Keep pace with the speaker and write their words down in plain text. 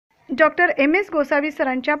Doctor M S. Gosavi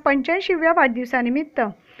सरांच्या 85व्या वाढदिवसानिमित्त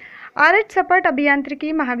RH. सपाट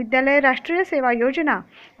अभियांत्रिकी महाविद्यालय, राष्ट्रीय सेवा योजना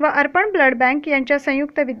व अर्पण ब्लड बँक यांच्या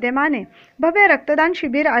संयुक्त विद्यमाने भव्य रक्तदान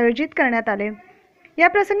शिबिर आयोजित करण्यात आले।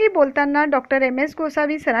 याप्रसंगी बोलताना डॉक्टर एम.एस.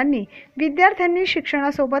 गोसावी सरांनी विद्यार्थ्यांनी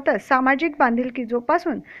शिक्षणासोबतच सामाजिक बांधिलकी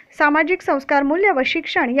जोपासून सामाजिक संस्कार, मूल्य व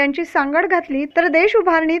शिक्षण यांची सांगड घातली तर देश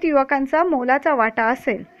उभारणीत युवकांचा मोलाचा वाटा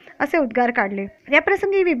असेल असे उद्गार काढले।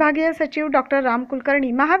 याप्रसंगी विभागीय सचिव डॉक्टर राम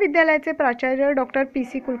कुलकर्णी, महाविद्यालयाचे प्राचार्य doctor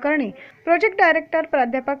PC. Kulkarni, project director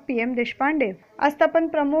प्राध्यापक पी.एम. देशपांडे, आस्थापन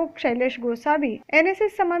प्रमुख शैलेश गोसावी,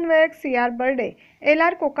 एन.एस.एस. समन्वयक CR. Barde,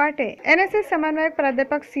 LR. Kokate, NSS. समन्वयक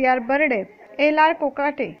प्राध्यापक CR. Barde, LR.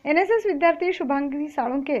 Kokate, NSS. विद्यार्थी शुभांगी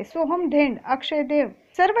साळुंके, सोहम धेंड, अक्षय देव,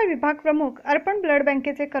 सर्व विभाग प्रमुख, अर्पण ब्लड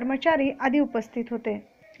बँकेचे कर्मचारी आदी उपस्थित होते।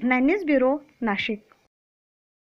 9 न्यूज ब्युरो, नाशिक।